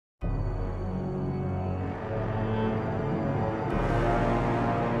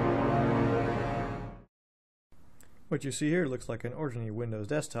What you see here looks like an ordinary Windows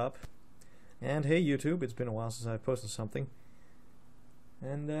desktop. And hey YouTube, it's been a while since I've posted something.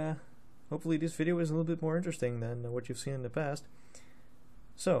 And hopefully this video is a little bit more interesting than what you've seen in the past.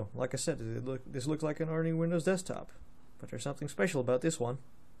 So, like I said, this looks like an ordinary Windows desktop. But there's something special about this one.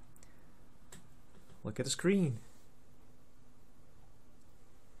 Look at the screen.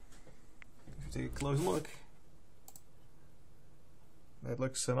 If you take a close look, that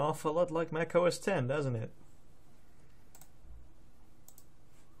looks an awful lot like Mac OS X, doesn't it?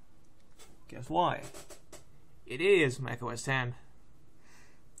 Guess why? It is Mac OS X.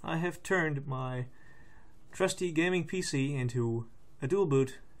 I have turned my trusty gaming PC into a dual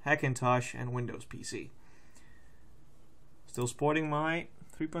boot Hackintosh and Windows PC. Still sporting my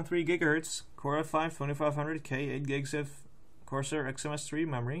 3.3 GHz Core i5-2500K 8 gigs of Corsair XMS3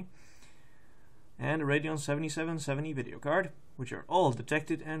 memory and a Radeon 7770 video card, which are all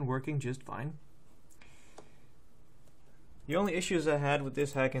detected and working just fine. The only issues I had with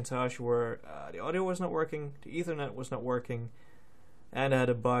this Hackintosh were the audio was not working, the Ethernet was not working, and I had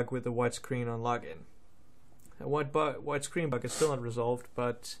a bug with the white screen on login. The white screen bug is still not resolved,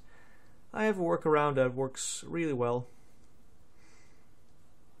 but I have a workaround that works really well.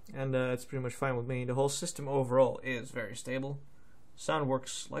 And it's pretty much fine with me. The whole system overall is very stable. Sound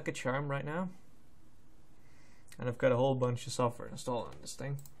works like a charm right now. And I've got a whole bunch of software installed on this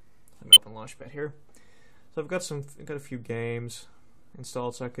thing. Let me open Launchpad here. So I've got a few games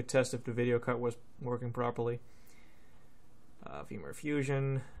installed so I could test if the video card was working properly. VMware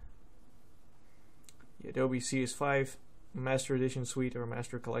Fusion, the Adobe CS5 Master Edition Suite, or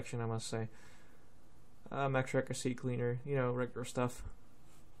Master Collection I must say. Mac Tracker CCleaner, you know, regular stuff.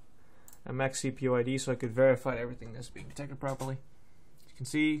 A Mac CPU ID so I could verify everything that's being detected properly. As you can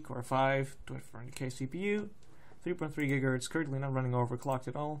see, Core i5-2500K CPU, 3.3 GHz, currently not running overclocked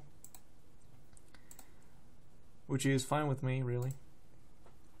at all. Which is fine with me, really.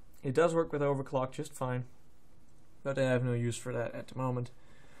 It does work with overclock just fine, but I have no use for that at the moment,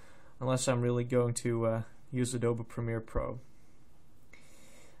 unless I'm really going to use Adobe Premiere Pro.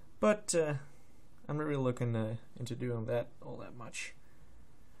 But I'm not really looking into doing that all that much,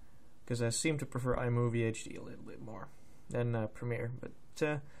 because I seem to prefer iMovie HD a little bit more than Premiere, but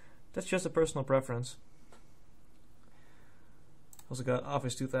that's just a personal preference. Also got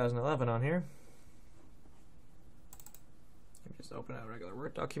Office 2011 on here. Just open a regular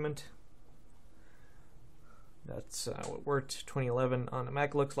Word document. That's what Word 2011 on a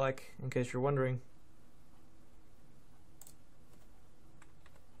Mac looks like, in case you're wondering.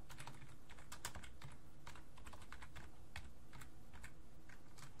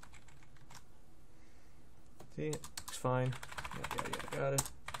 See, it looks fine. Yeah, got it.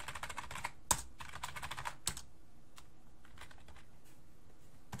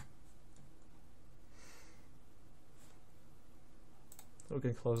 We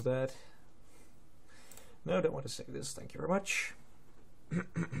can close that. No, don't want to save this. Thank you very much.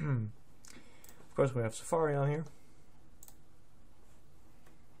 Of course, we have Safari on here.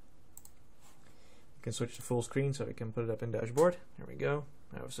 We can switch to full screen so we can put it up in dashboard. There we go.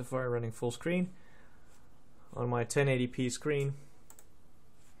 I have Safari running full screen on my 1080p screen,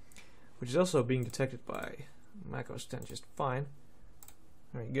 which is also being detected by Mac OS X just fine.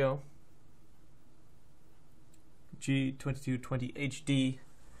 There you go. G2220HD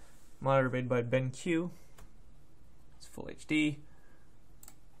monitor made by BenQ. It's full HD.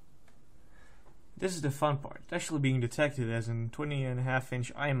 This is the fun part. It's actually being detected as a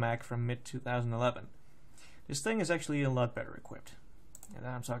 20.5-inch iMac from mid-2011. This thing is actually a lot better equipped. And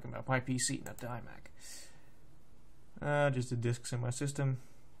I'm talking about my PC, not the iMac. Just the disks in my system.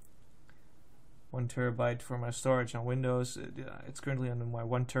 1 terabyte for my storage on Windows. It's currently on my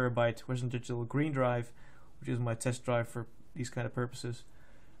 1 terabyte Western Digital Green Drive, which is my test drive for these kind of purposes,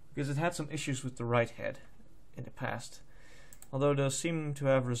 because it had some issues with the write head in the past, although those seem to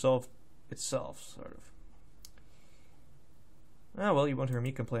have resolved itself, sort of. Ah, well, you won't hear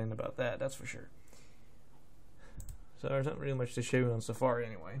me complaining about that, that's for sure. So there's not really much to show you on Safari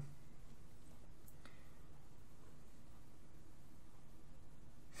anyway.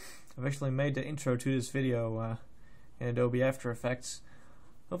 I've actually made the intro to this video in Adobe After Effects.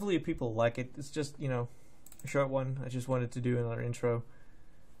 Hopefully people like it. It's just, you know, a short one. I just wanted to do another intro.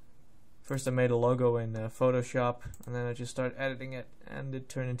 First I made a logo in Photoshop, and then I just started editing it, and it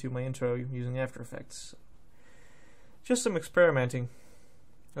turned into my intro using After Effects. Just some experimenting.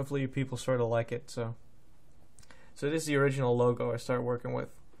 Hopefully people sort of like it. So this is the original logo I started working with.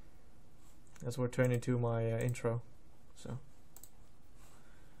 That's what turned into my intro. So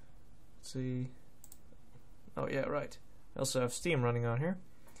let's see. Oh yeah, right. I also have Steam running on here.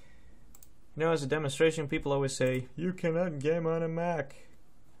 You know, as a demonstration, people always say, you cannot game on a Mac.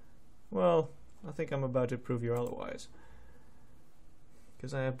 Well, I think I'm about to prove you otherwise.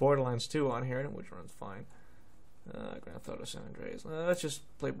 Because I have Borderlands 2 on here, which runs fine. Grand Theft Auto San Andreas. Let's just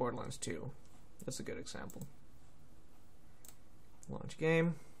play Borderlands 2. That's a good example. Launch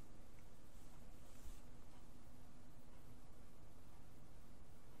game.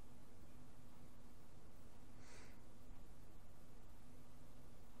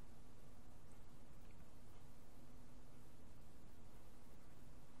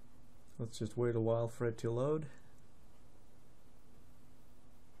 Let's just wait a while for it to load.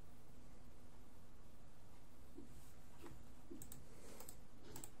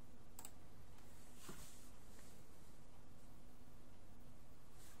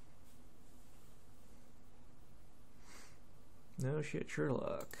 No shit,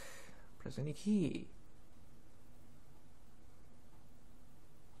 Sherlock. Press any key.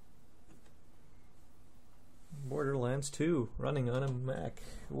 Borderlands 2 running on a Mac.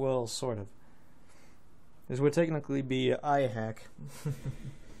 Well, sort of. This would technically be iHack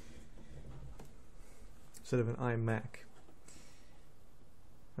instead of an iMac.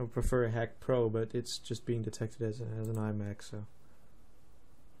 I would prefer a Hack Pro, but it's just being detected as an iMac, so.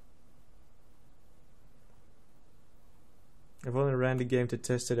 I've only ran the game to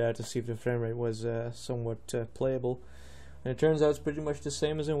test it out to see if the frame rate was somewhat playable, and it turns out it's pretty much the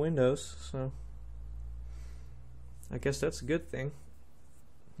same as in Windows, so I guess that's a good thing.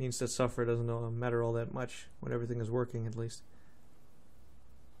 Means that software doesn't matter all that much when everything is working, at least.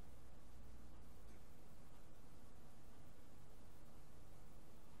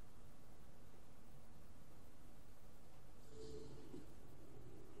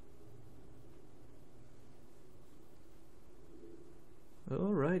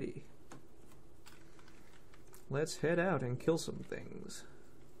 Alrighty. Let's head out and kill some things.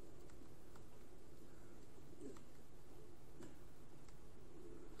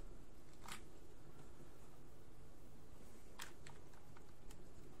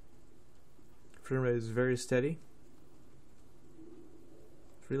 Frame rate is very steady.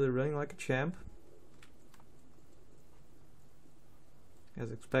 It's really running like a champ.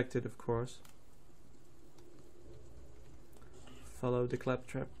 As expected, of course. Follow the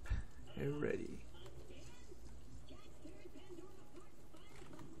claptrap. Get ready.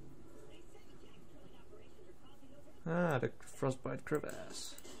 Ah, the frostbite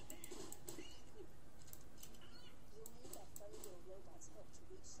crevasse.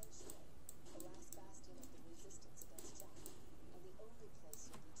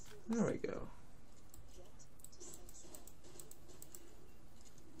 There we go.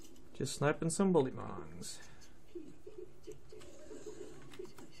 Just sniping some bullymongs.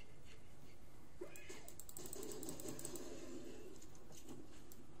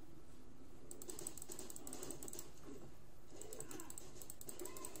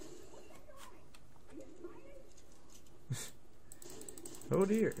 Oh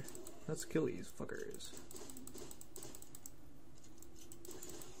dear, let's kill these fuckers.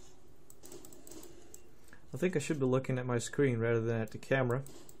 I think I should be looking at my screen rather than at the camera.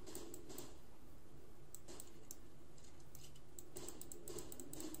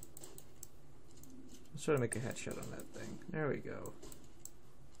 Let's try to make a headshot on that thing. There we go.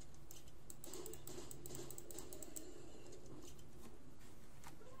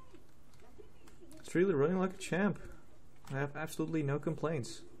 It's really running like a champ. I have absolutely no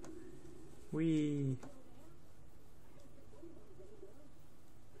complaints. Whee!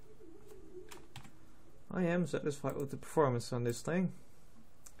 I am satisfied with the performance on this thing.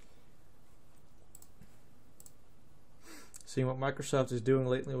 Seeing what Microsoft is doing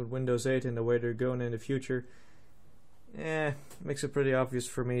lately with Windows 8 and the way they're going in the future, makes it pretty obvious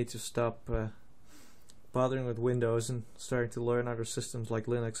for me to stop bothering with Windows and starting to learn other systems like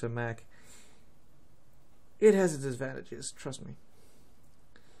Linux and Mac. It has its advantages, trust me.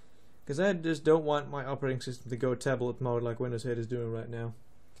 Because I just don't want my operating system to go tablet mode like Windows 8 is doing right now.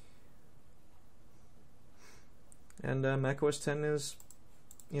 And Mac OS X is,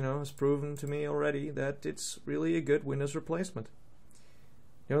 has proven to me already that it's really a good Windows replacement.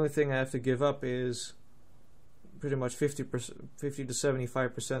 The only thing I have to give up is pretty much 50 to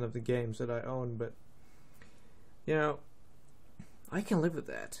 75% of the games that I own, but I can live with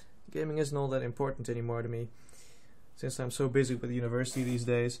that. Gaming isn't all that important anymore to me, since I'm so busy with university these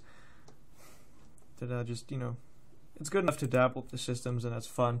days that I just, it's good enough to dabble with the systems and that's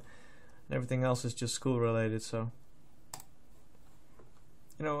fun, and everything else is just school related, so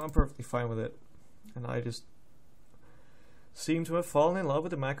I'm perfectly fine with it. And I just seem to have fallen in love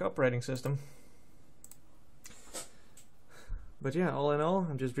with the Mac operating system. But yeah, all in all,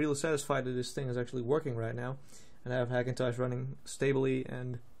 I'm just really satisfied that this thing is actually working right now, and I have Hackintosh running stably,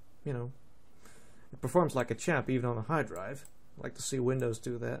 and you know, it performs like a champ even on a hard drive. I like to see Windows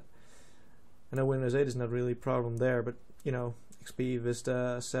do that. I know Windows 8 is not really a problem there, but you know, XP,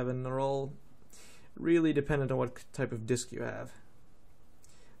 Vista, 7 are all really dependent on what type of disk you have.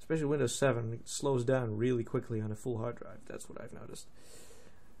 Especially Windows 7, it slows down really quickly on a full hard drive. That's what I've noticed.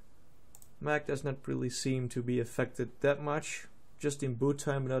 Mac does not really seem to be affected that much, just in boot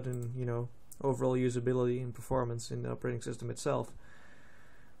time, but not in, you know, overall usability and performance in the operating system itself.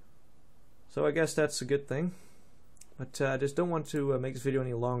 So I guess that's a good thing. But I just don't want to make this video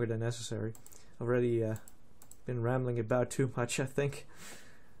any longer than necessary. I've already been rambling about too much, I think.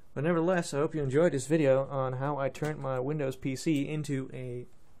 But nevertheless, I hope you enjoyed this video on how I turned my Windows PC into a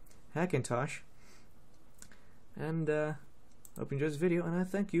Hackintosh. And hope you enjoyed this video, and I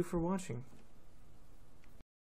thank you for watching.